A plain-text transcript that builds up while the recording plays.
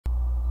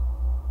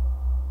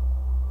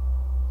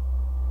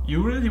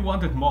You really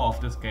wanted more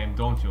of this game,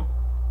 don't you?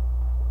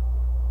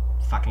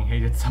 Fucking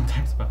hate it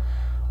sometimes, but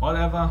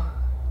whatever.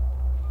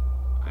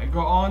 I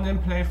go on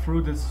and play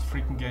through this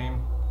freaking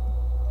game.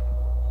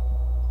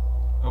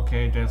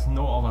 Okay, there's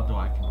no other door,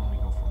 I can only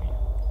go from here.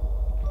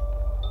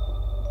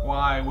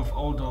 Why, with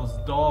all those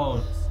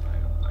dolls? I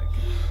don't like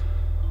it.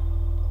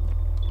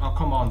 Oh,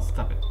 come on,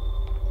 stop it.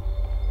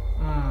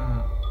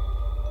 I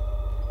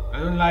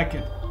don't like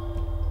it.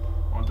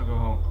 I want to go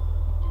home.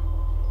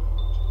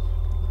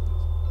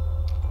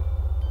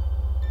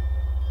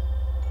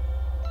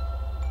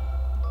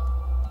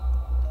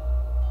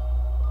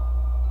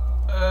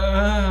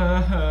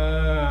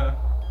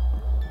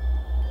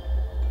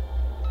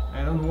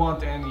 I don't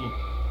want any.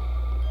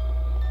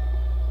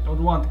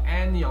 Don't want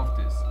any of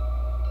this.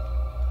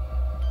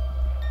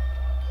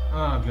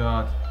 Oh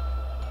god.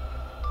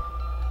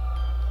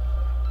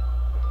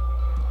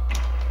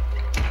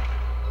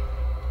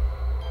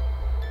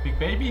 Big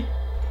baby?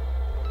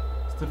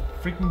 Is the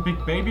freaking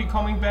big baby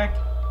coming back?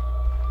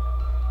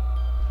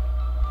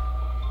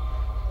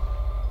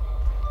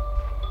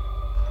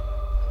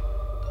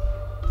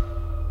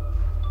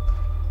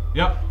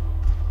 Yep.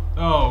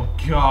 Oh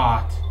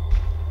god.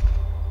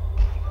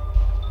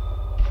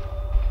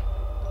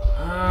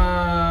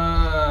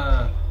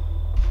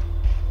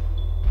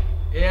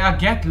 Yeah,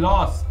 get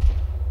lost.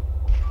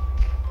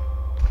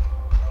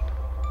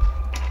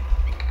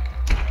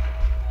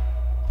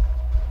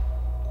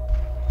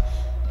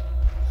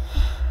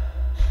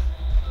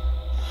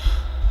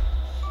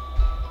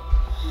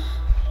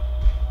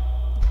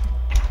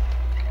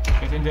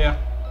 Get in there.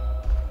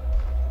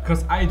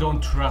 Because I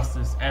don't trust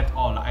this at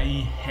all. I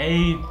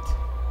hate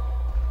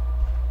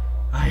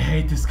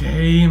this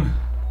game.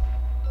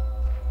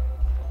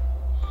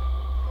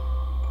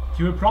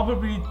 He will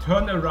probably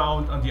turn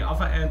around on the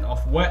other end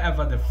of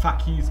wherever the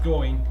fuck he's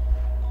going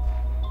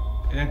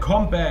and then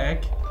come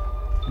back,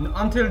 and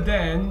until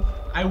then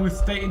I will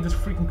stay in this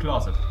freaking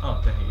closet. Oh,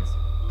 there he is.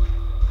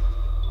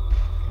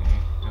 Okay,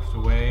 have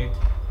to wait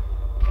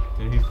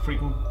till he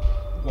freaking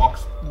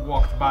walked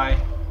by.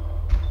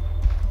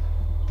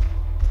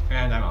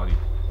 And I'm outie.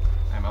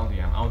 I'm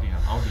outie, I'm outie,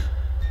 I'm outie.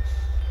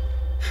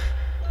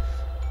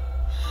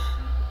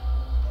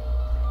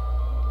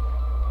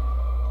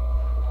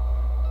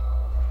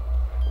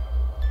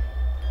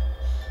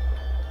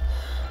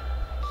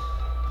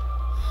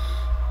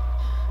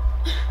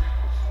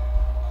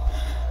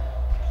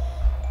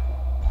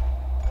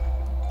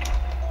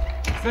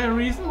 Is there a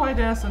reason why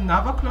there's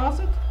another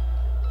closet?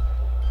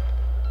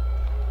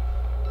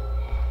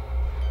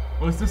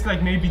 Or is this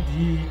like maybe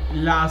the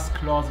last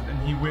closet and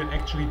he will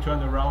actually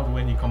turn around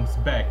when he comes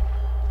back?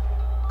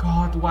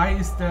 God, why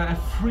is there a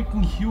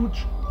freaking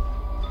huge,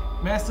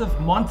 massive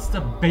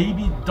monster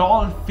baby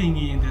doll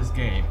thingy in this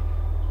game?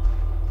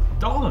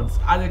 Dolls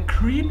are the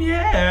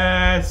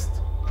creepiest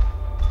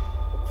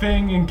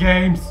thing in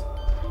games.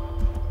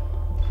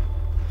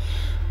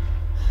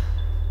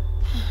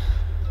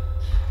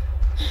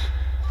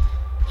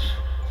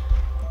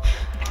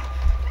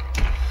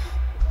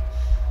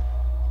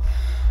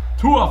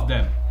 Two of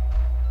them.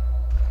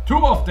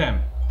 Two of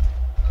them.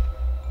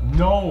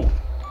 No.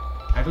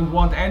 I don't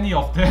want any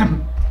of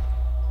them.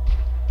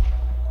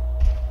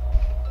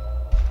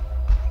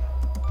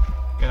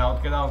 Get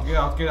out, get out, get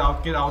out, get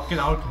out, get out, get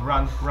out.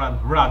 Run, run,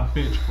 run,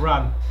 bitch,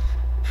 run.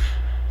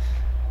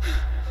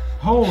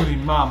 Holy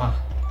mama.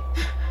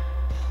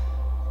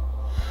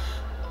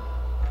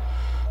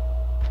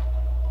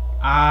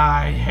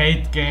 I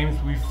hate games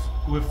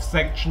with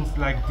sections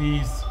like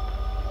these.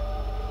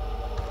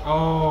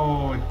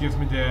 Oh, it gives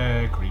me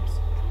the creeps.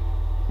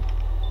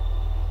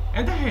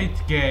 And I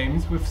hate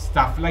games with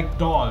stuff like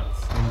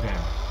dolls in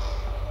them.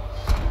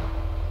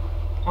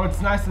 Oh, it's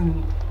nice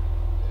and...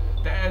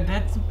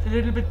 that's a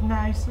little bit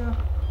nicer.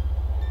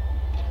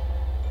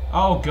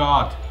 Oh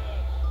god.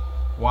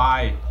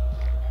 Why?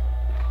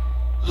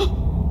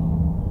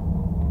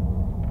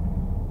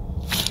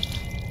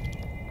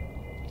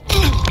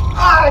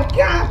 Oh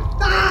god!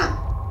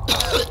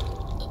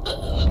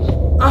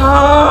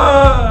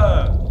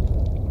 Ah!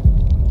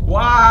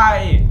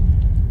 Why?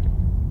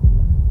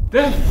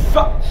 The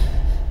fuck?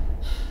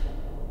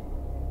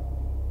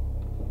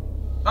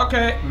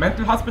 Okay,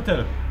 mental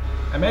hospital.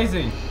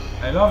 Amazing.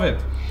 I love it.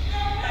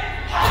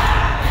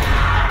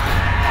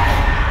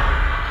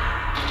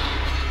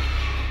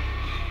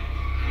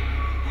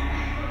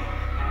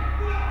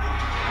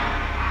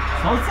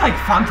 Sounds like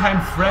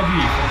Funtime Freddy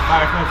from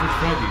Five Nights at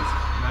Freddy's,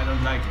 and I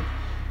don't like it.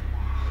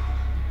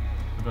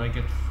 How do I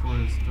get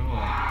through this door?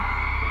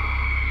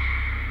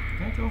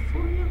 Can I go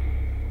through here?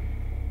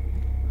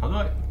 How do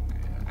I...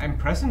 I'm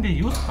pressing the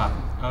use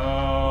button.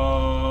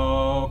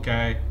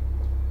 Okay.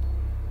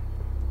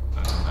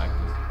 I don't like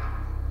this.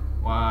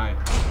 Why?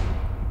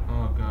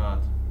 Oh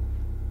god.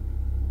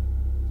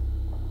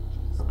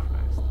 Jesus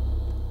Christ.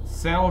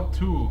 Cell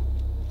 2.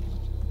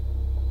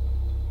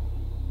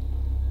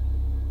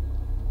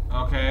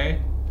 Okay.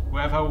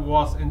 Whoever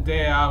was in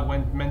there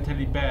went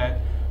mentally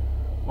bad.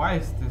 Why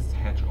is this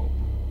hatch open?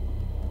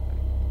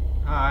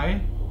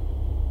 Hi.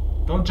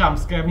 Don't jump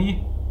scare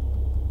me.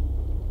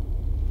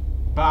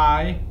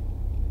 Bye.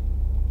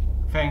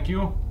 Thank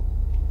you.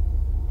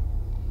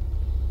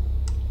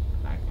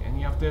 Like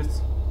any of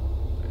this.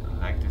 I don't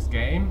like this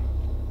game.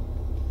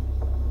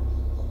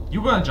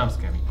 You're gonna jump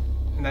scare me.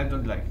 And I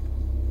don't like it.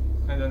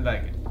 I don't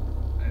like it.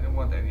 I don't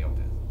want any of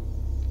this.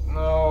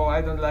 No,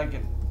 I don't like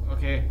it.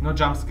 Okay, no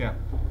jump scare.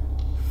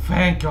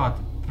 Thank God.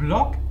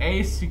 Block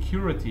A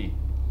security.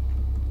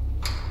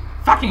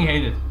 Fucking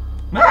hate it.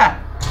 Ah!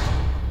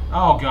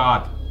 Oh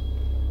God.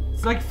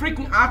 It's like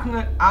freaking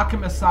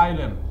Arkham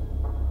Asylum.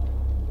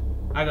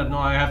 I don't know,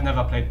 I have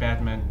never played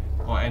Batman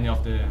or any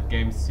of the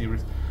games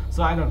series.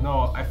 So I don't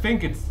know. I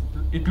think it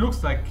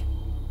looks like...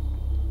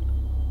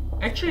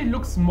 Actually it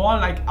looks more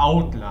like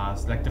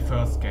Outlast, like the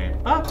first game.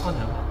 But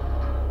whatever.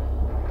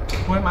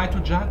 Who am I to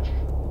judge?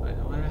 I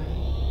don't know.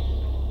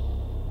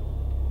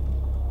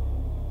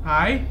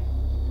 Hi?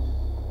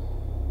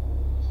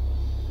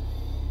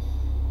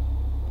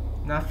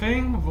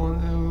 Nothing?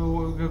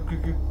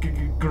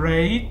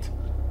 Great?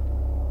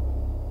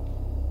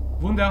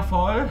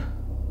 Wundervoll?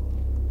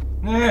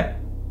 Nee.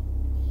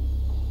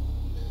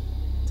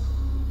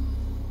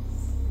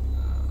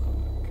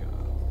 Oh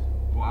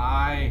God.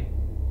 Why?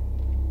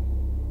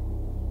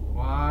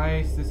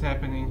 Why is this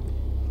happening?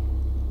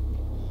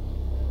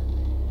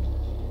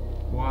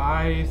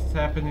 Why is this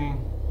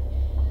happening?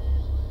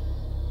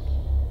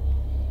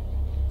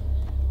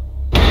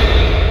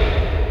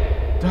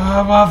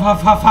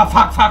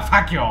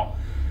 Fuck you!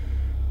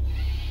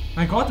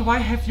 My God, why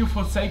have you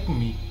forsaken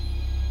me?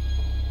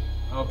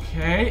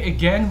 Okay,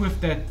 again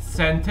with that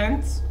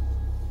sentence.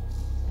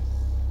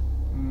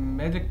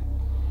 Medical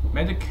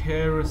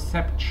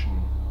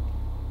reception.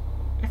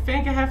 I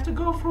think I have to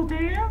go through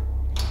there.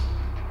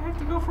 I have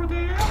to go through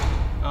there.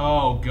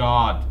 Oh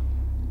God.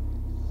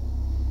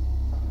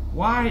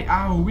 Why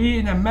are we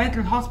in a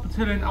mental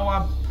hospital in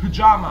our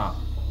pajama?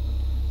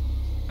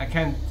 I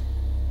can't.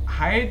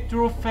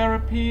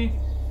 Hydrotherapy,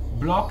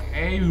 block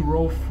A,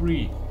 row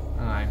 3.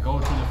 I go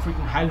to the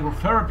freaking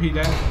hydrotherapy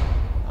then.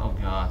 Oh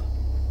God.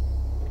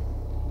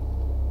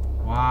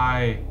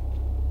 Why?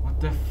 What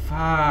the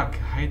fuck?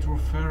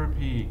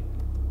 Hydrotherapy.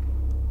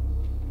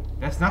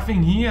 There's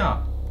nothing here.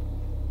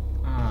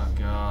 Oh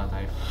God,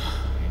 I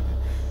fucking hate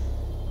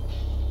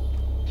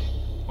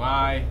it.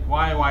 Why?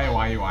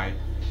 Why?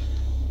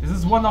 This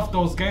is one of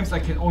those games I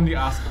can only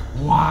ask,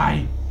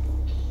 why?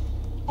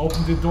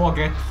 Open the door,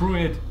 get through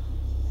it.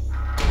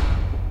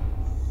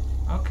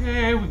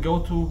 Okay, we go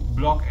to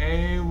block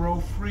A, row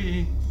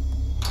 3.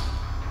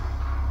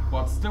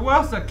 What's the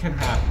worst that can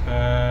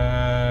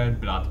happen?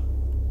 Blood.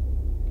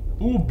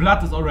 Ooh,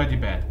 blood is already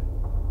bad.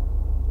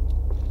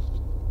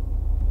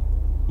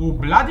 Ooh,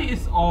 bloody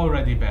is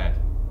already bad.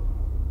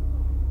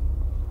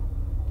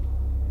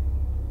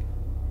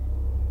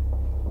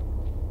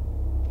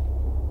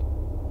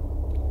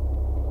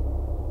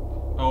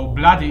 Oh,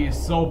 bloody is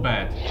so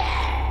bad.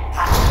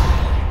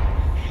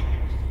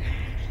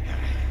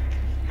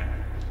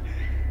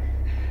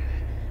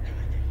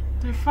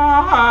 The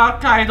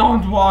fuck? I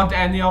don't want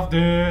any of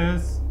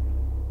this.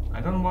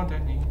 I don't want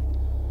any.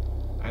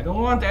 I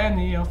don't want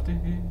any of this.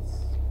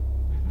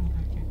 I don't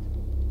like it.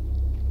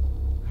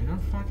 I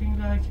don't fucking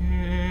like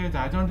it.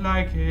 I don't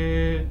like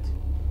it.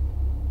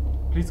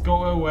 Please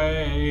go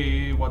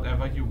away,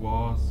 whatever you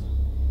was.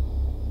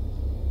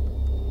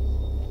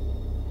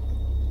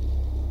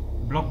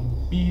 Block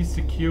B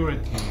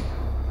security.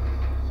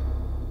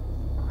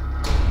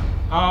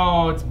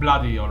 Oh, it's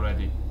bloody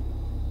already.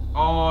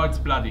 Oh, it's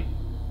bloody.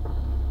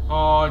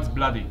 Oh, it's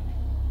bloody.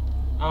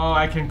 Oh,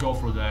 I can go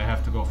through there. I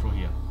have to go through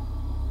here.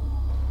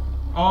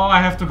 Oh,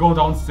 I have to go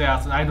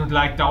downstairs, and I don't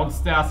like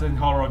downstairs in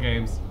horror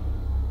games.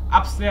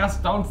 Upstairs,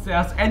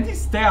 downstairs, and the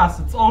stairs.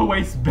 It's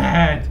always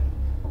bad.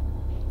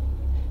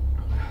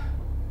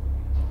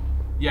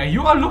 Yeah,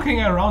 you are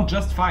looking around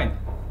just fine.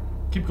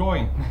 Keep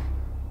going.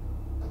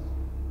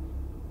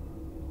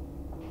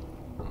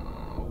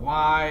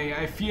 Why?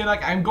 I feel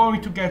like I'm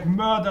going to get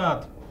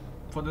murdered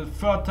for the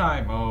third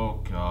time. Oh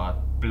God,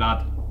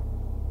 blood.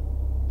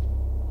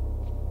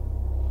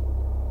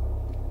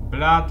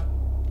 Blood.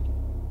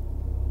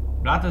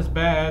 Blood is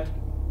bad.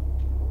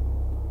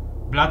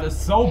 Blood is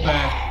so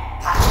bad.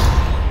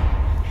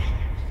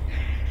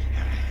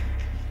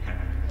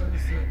 What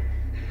is it?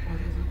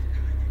 What is it?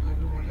 I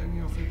don't want any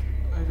of it.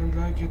 I don't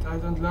like it. I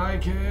don't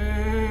like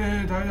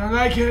it. I don't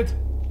like it.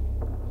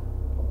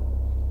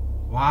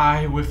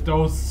 Why with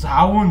those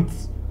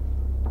sounds?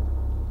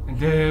 And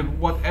the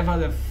whatever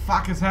the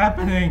fuck is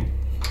happening?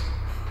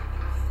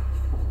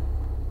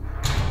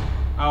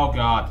 Oh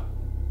God.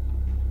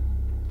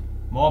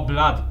 More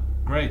blood.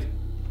 Great.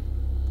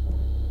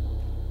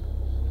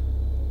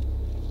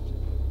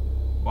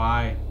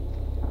 Why?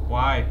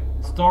 Why?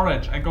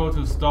 Storage. I go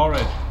to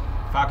storage.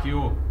 Fuck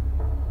you.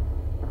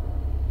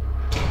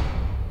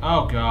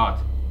 Oh God.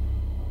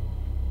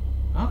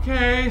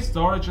 Okay,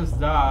 storage is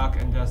dark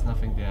and there's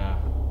nothing there.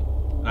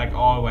 Like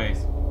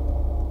always.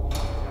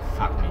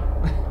 Fuck me.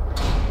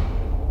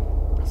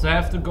 So I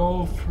have to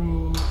go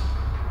through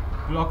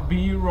block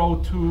B,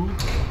 row 2.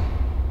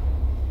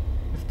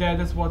 If that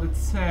is what it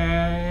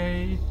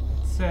says.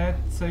 set,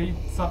 say,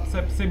 sub,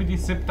 sep, sibbity,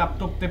 sip, tap,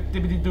 tup, dip,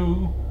 dibbity,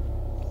 doo.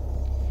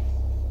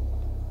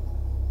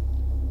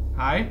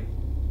 Hi?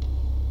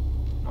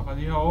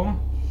 Nobody home?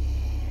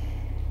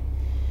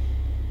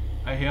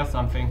 I hear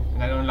something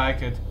and I don't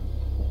like it.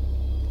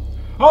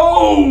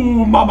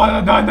 Oh,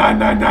 Mama, da, da,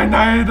 da, da,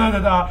 da, da, da,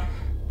 da.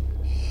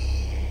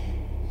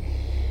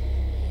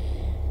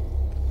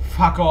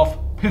 Fuck off,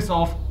 piss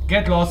off,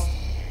 get lost.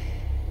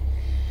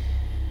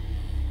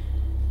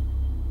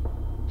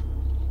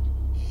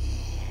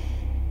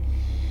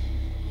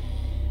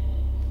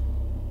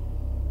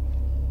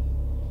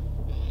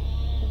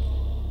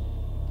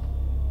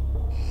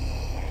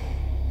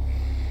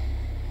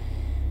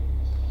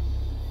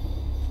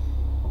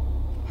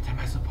 What am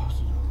I supposed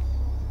to do?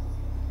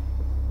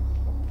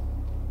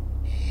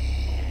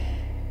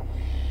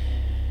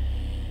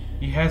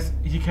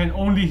 He can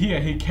only hear,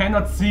 he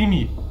cannot see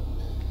me.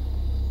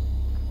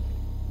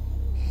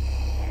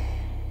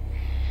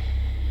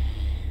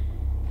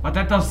 But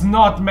that does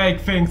not make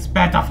things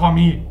better for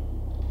me.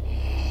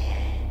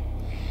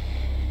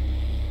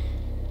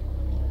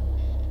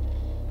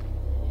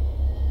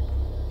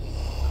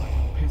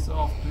 Piss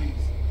off, please.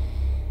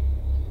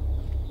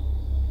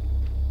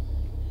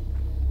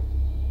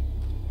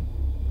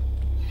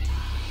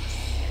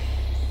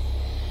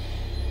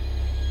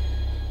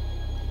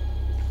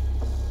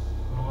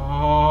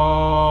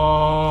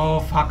 Oh,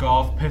 fuck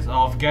off, piss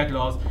off, get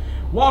lost.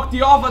 Walk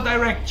the other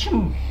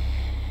direction.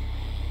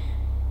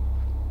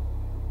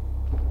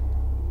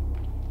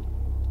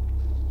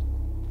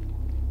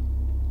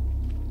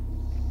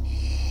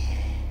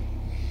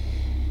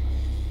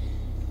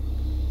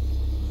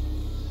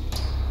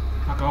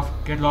 Off,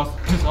 get lost,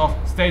 piss off,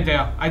 stay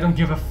there. I don't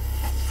give a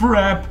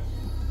frap.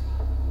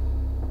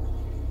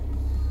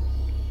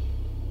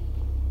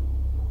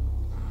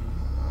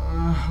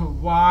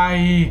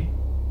 Why?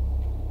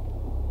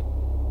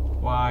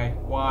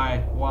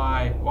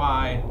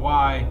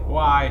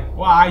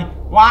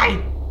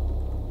 Why?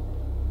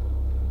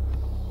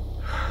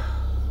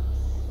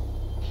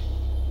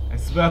 I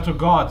swear to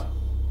God.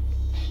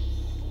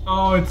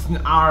 Oh, it's an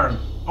arm.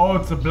 Oh,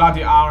 it's a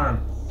bloody arm.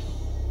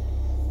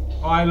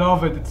 Oh, I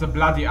love it. It's a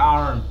bloody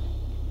arm.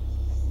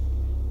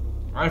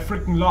 I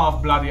freaking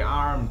love bloody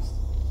arms.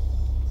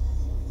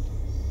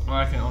 Oh,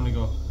 I can only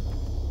go.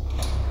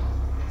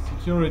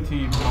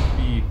 Security block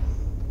B.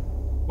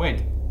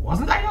 Wait,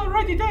 wasn't I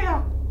already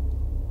there?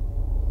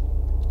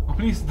 Oh,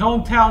 please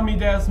don't tell me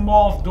there's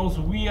more of those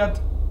weird,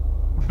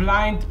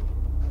 blind,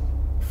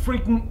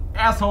 freaking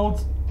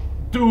assholes.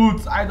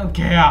 Dudes, I don't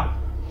care.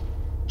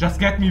 Just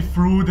get me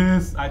through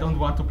this. I don't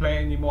want to play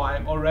anymore.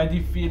 I'm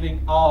already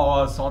feeling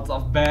all sorts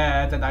of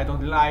bad and I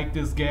don't like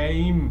this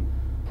game.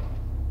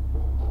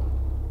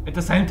 At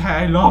the same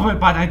time I love it,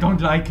 but I don't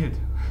like it.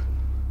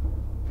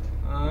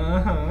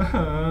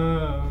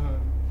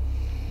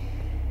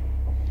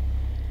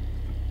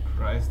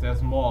 Christ,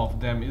 there's more of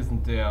them,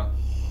 isn't there?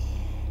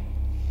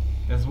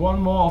 There's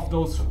one more of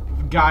those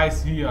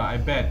guys here, I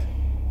bet.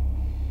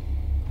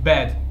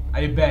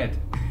 I bet.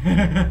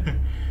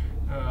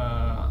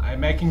 I'm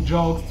making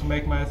jokes to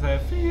make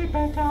myself feel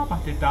better,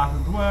 but it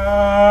doesn't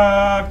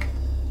work.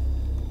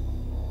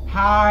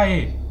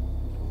 Hi.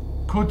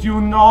 Could you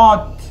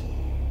not?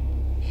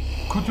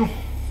 Could you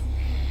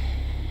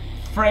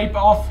frape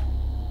off?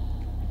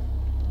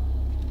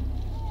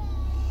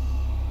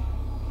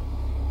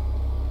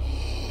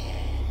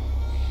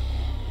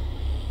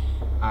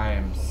 I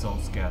am so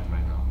scared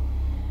right now.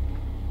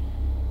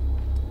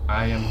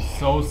 I am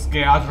so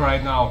scared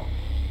right now.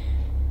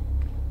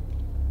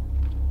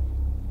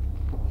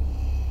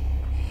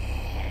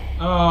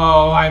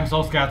 Oh, I'm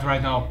so scared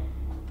right now.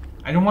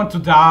 I don't want to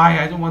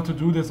die. I don't want to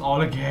do this all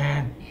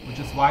again. Which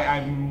is why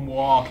I'm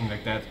walking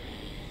like that.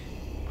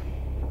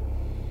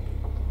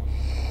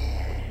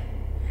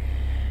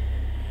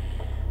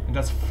 And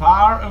as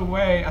far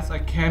away as I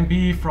can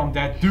be from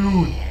that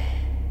dude.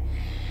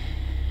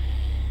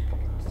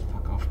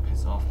 Fuck off,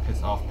 piss off,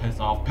 piss off, piss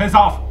off, piss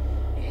off!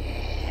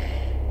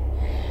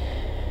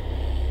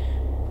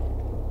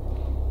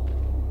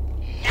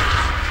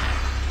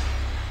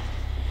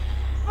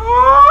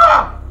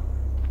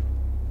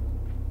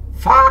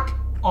 Fuck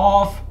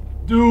off,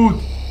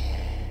 dude!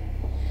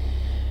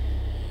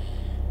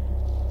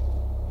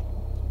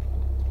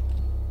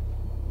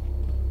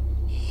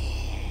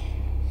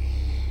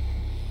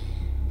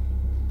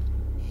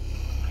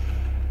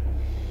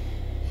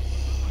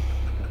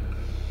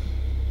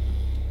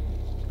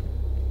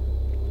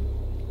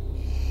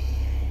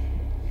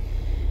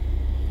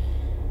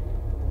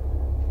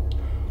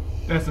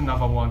 There's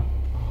another one.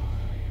 Oh,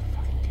 are you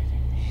fucking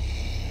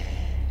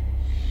kidding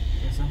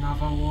me? There's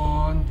another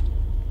one.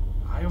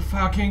 Are you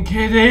fucking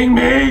kidding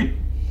me?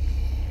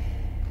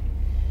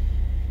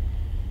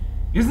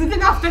 Isn't it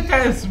enough that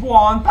there's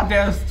one, but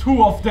there's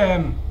two of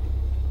them?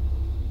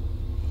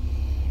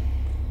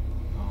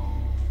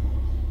 Oh.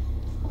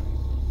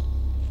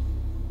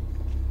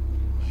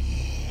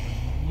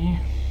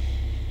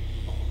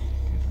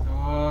 Get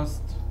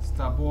lost.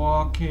 Stop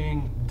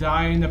walking.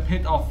 Die in a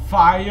pit of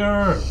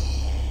fire.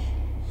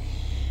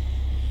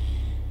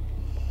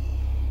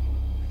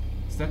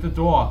 that the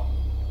door?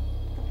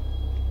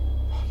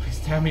 Oh, please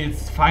tell me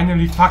it's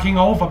finally fucking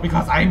over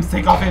because I am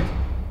sick of it.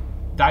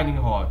 Dining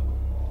hall.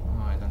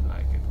 Oh, I don't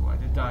like it. Why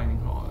the dining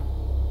hall?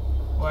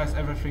 Why is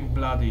everything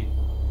bloody?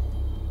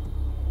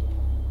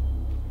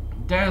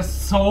 There's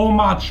so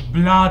much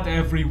blood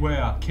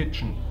everywhere.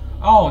 Kitchen.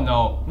 Oh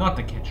no, not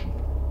the kitchen.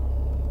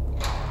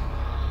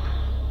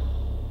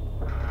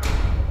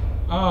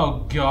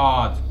 Oh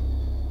god.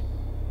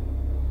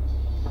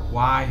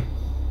 Why?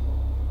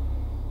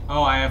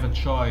 Oh, I have a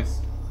choice.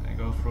 I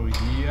go through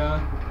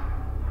here.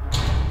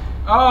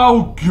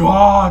 Oh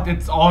god,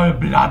 it's all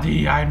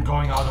bloody. I'm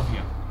going out of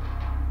here.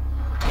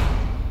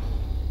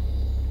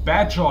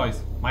 Bad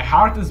choice. My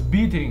heart is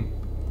beating.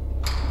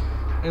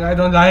 And I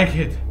don't like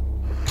it.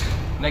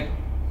 Like,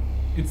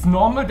 it's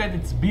normal that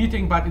it's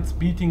beating, but it's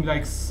beating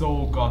like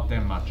so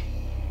goddamn much.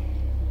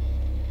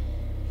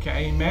 Can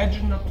I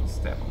imagine not to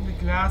step on the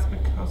glass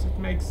because it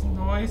makes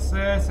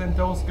noises and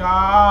those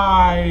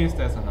guys.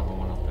 There's another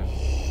one of them.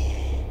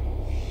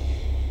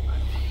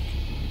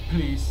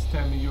 Please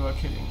tell me you are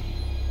kidding me.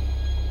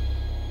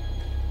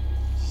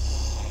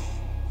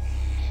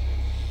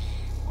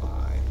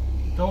 Why?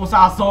 Those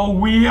are so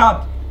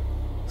weird.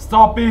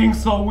 Stop being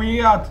so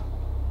weird.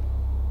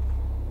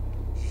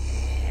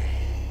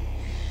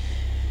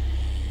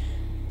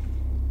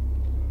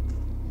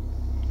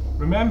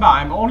 Remember,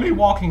 I'm only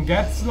walking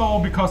that slow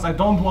because I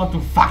don't want to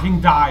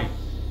fucking die.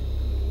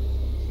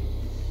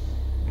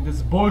 In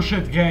this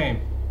bullshit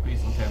game.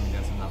 Please don't tell me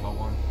there's another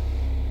one.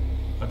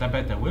 But I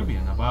bet there will be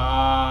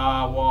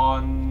another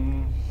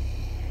one.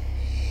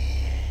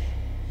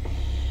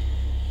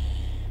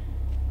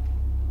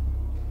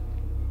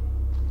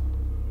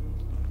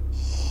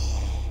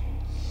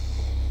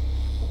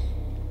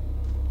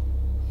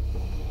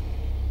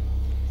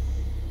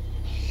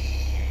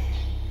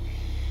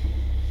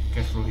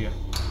 Get through here.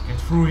 Get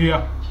through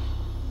here.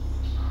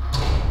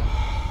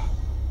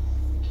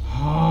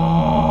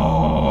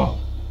 Oh,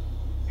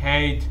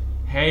 hate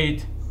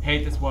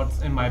is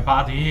what's in my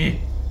body.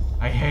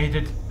 I hate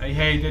it. I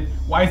hate it.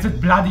 Why is it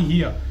bloody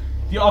here?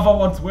 The other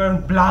ones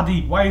weren't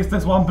bloody. Why is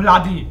this one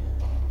bloody?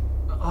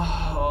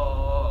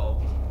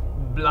 Oh,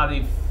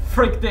 bloody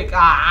frick dick.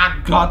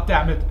 Ah, god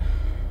damn it.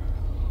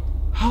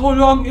 How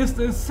long is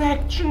this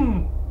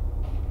section?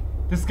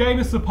 This game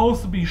is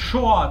supposed to be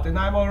short and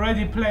I'm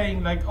already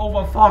playing like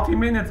over 40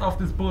 minutes of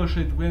this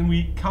bullshit when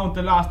we count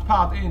the last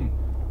part in.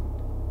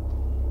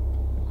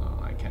 Oh,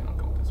 I cannot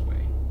go this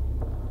way.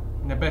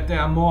 And I bet there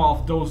are more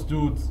of those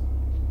dudes.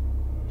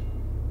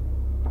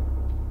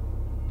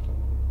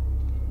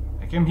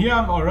 I came here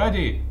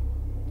already.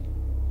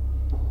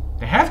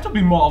 There have to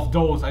be more of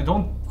those. I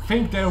don't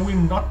think there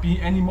will not be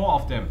any more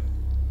of them.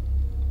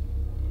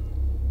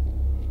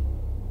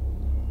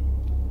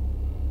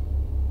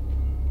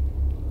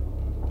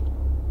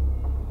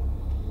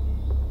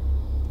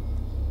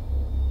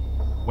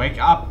 Wake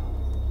up.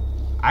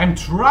 I'm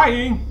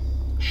trying.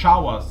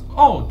 Showers.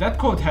 Oh, that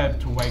could help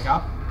to wake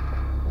up.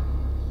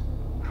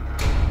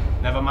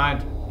 Never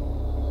mind.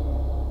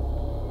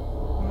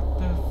 What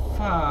the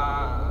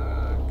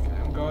fuck?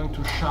 I'm going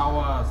to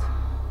showers.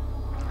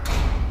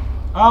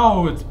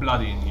 Oh, it's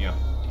bloody in here.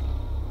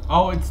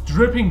 Oh, it's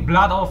dripping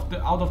blood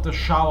out of the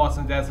showers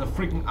and there's a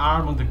freaking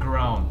arm on the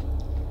ground.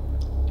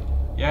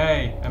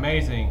 Yay,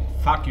 amazing.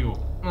 Fuck you.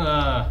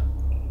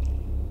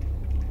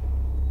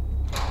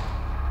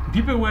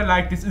 People were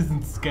like, this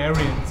isn't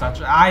scary and such.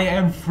 I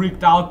am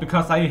freaked out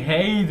because I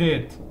hate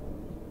it.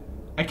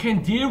 I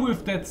can deal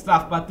with that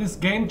stuff, but this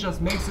game just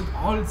makes it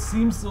all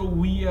seem so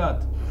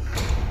weird.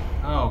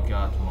 Oh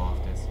god, more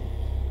of this.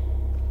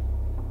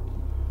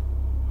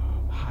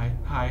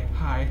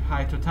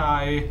 Hi to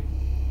tie.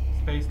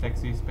 Space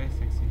taxi, space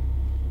taxi.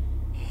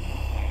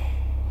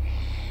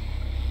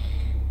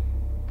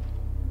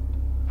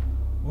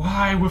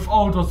 Why with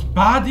all those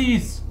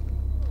bodies?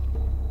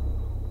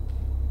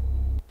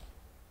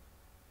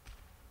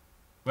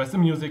 Where's the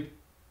music?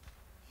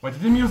 Where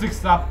did the music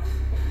stop?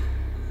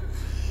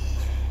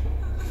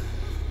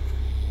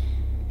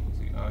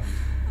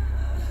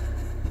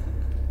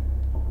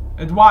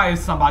 And why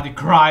is somebody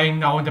crying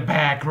now in the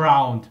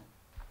background?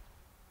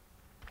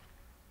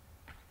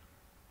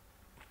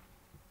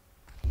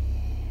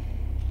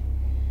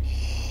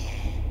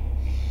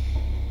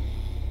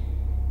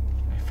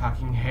 I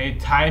fucking hate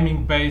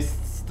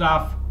timing-based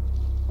stuff.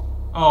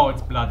 Oh,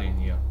 it's bloody in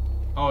here.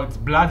 Oh, it's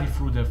bloody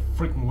through the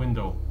freaking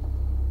window.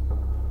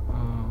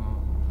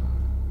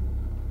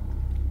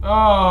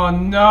 Oh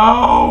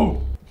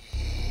no!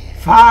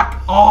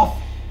 Fuck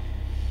off!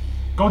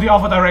 Go the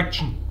other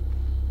direction.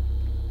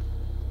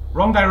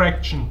 Wrong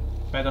direction.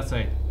 Better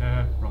say.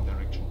 Wrong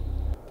direction.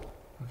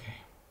 Okay.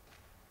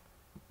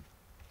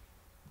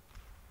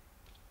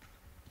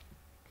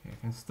 Okay, I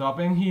can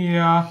stop in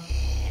here.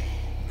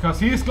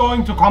 Because he's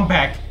going to come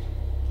back.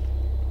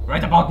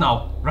 Right about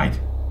now. Right.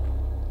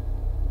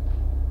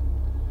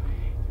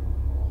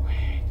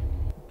 Wait.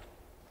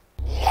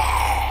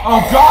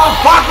 Oh god,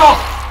 fuck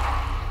off!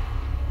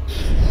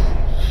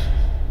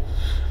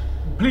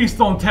 Please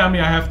don't tell me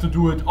I have to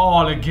do it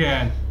all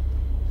again.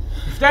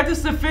 If that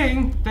is the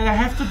thing that I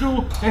have to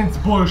do, then it's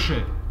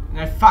bullshit. And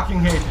I fucking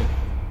hate it.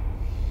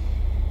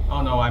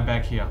 Oh no, I'm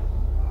back here.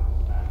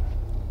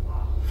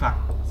 Fuck.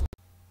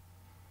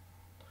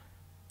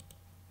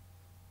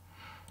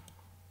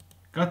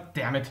 God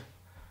damn it.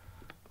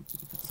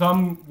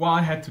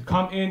 Someone had to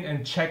come in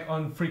and check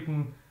on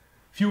freaking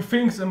few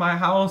things in my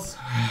house.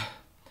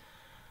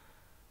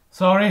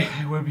 Sorry,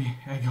 I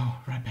go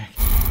right back.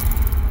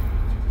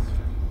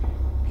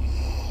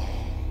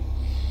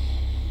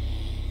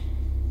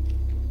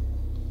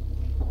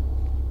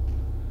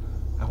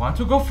 I want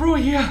to go through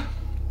here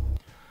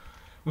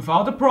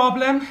without a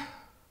problem.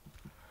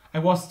 I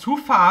was too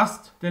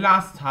fast the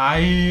last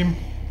time.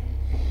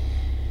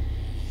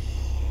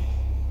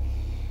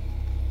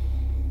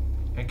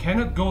 I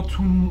cannot go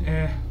too be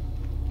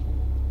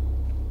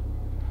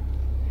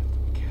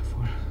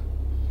careful.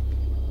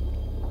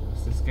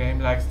 This game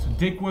likes to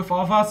dig with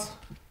others.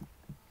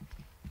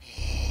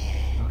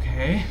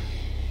 Okay.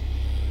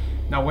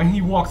 Now when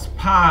he walks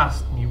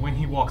past me,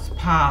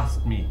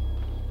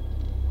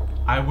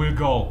 I will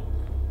go.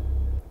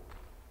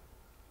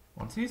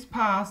 Once he's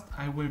past,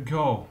 I will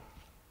go.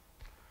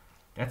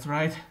 That's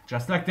right,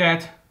 just like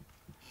that.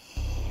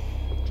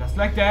 Just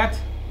like that.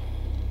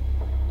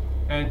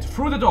 And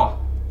through the door.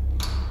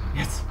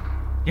 Yes,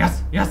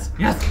 yes, yes,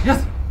 yes,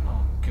 yes.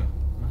 Oh god.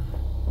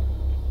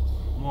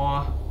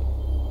 More.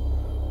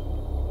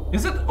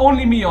 Is it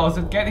only me or is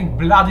it getting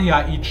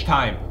bloodier each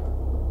time?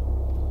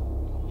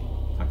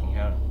 Fucking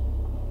hell.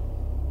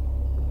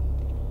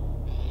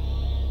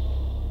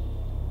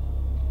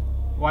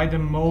 Why the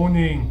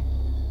moaning?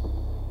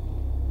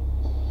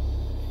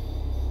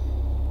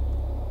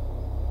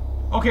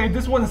 Okay,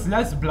 this one is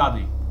less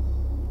bloody.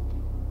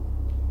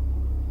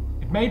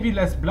 It may be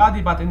less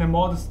bloody, but in a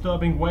more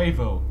disturbing way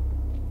though.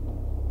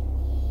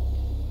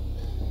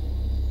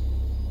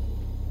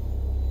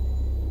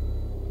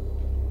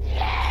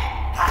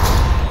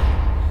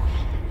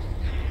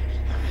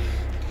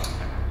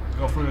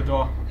 Go through the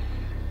door.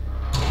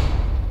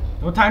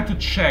 No time to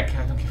check,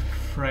 I don't give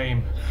a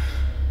frame.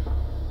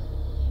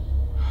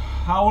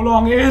 How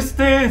long is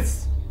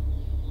this?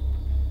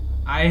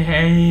 I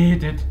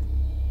hate it.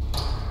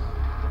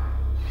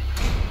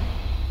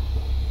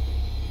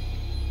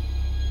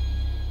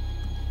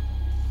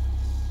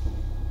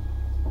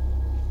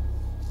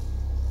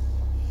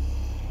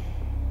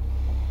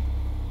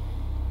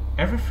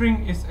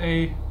 Everything is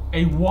a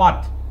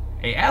what?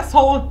 A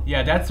asshole?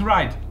 Yeah, that's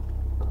right.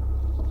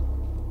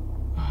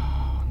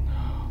 Oh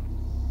no.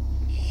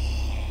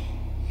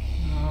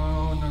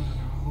 No, no, no,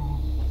 no.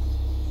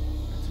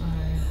 That's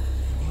right.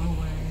 Go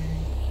away.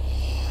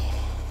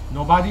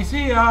 Nobody's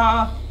here.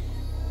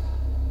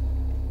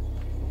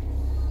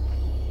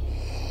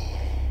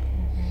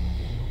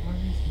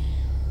 Nobody's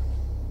here.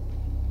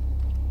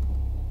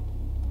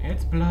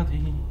 It's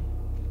bloody.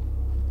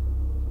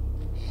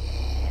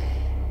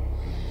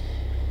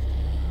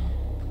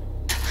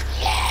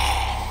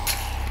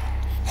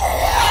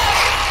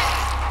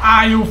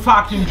 Are you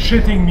fucking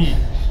shitting me?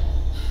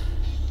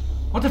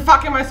 What the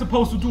fuck am I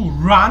supposed to do?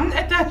 Run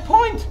at that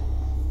point?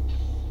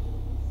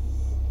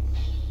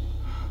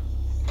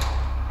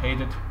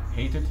 Hate it,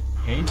 hate it,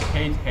 hate,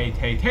 hate, hate,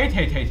 hate, hate,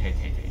 hate, hate, hate,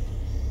 hate, hate.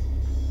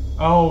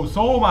 Oh,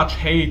 so much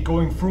hate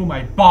going through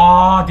my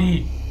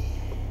body.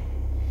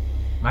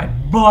 My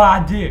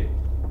body.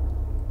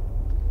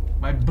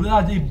 My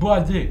bloody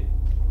body.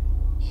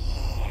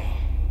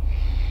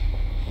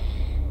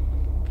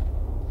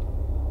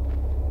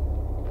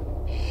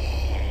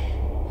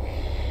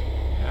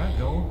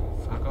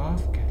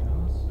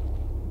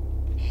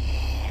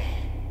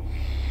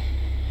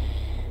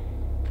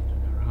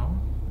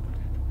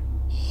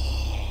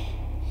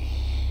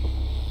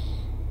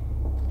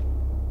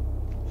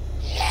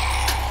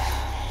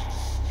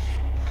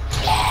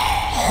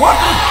 What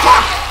the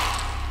fuck?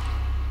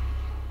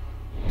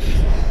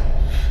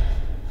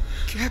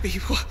 Gabby,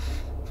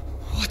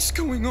 what's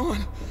going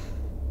on?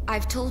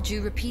 I've told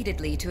you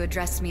repeatedly to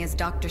address me as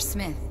Dr.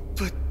 Smith.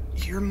 But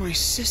you're my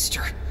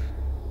sister.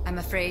 I'm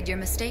afraid you're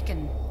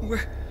mistaken.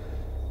 Where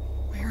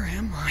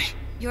am I?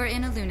 You're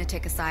in a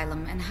lunatic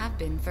asylum and have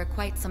been for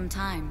quite some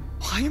time.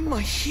 Why am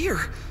I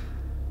here?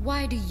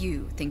 Why do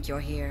you think you're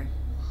here?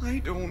 I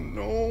don't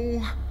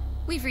know.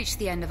 We've reached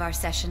the end of our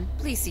session.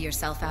 Please see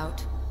yourself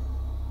out.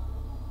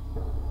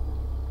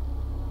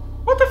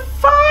 What the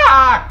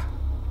fuck?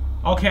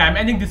 Okay, I'm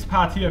ending this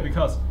part here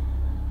because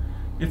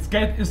it's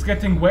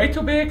getting way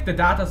too big. The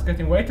data's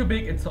getting way too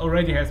big. It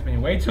already has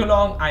been way too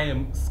long. I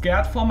am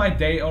scared for my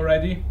day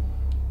already.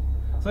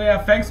 So yeah,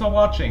 thanks for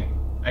watching.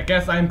 I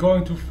guess I'm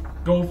going to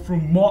go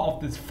through more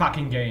of this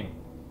fucking game.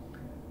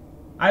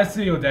 I'll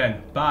see you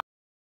then. Bye.